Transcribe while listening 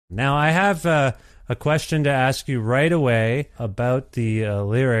Now, I have a question to ask you right away about the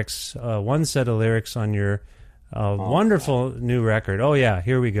lyrics, one set of lyrics on your wonderful new record. Oh, yeah,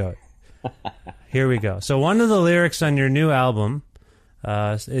 here we go. Here we go. So one of the lyrics on your new album,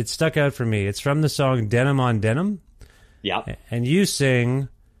 it stuck out for me. It's from the song Denim on Denim. Yeah. And you sing,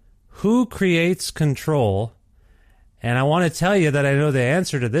 "Who creates control?" And I want to tell you that I know the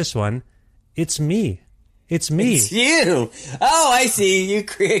answer to this one. It's me. It's me. It's you. Oh, I see. You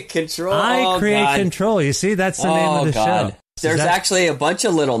create control. I create control. You see, that's the name of the show. There's actually a bunch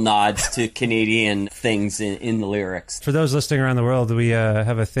of little nods to Canadian things in the lyrics. For those listening around the world, we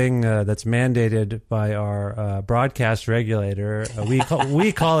have a thing that's mandated by our broadcast regulator.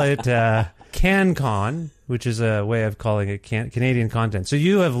 We call it CanCon, which is a way of calling it Canadian content. So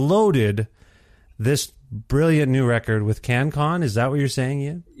you have loaded this brilliant new record with CanCon. Is that what you're saying,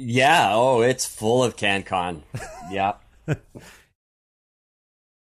 Ian? Yeah. Oh, it's full of CanCon. Yeah.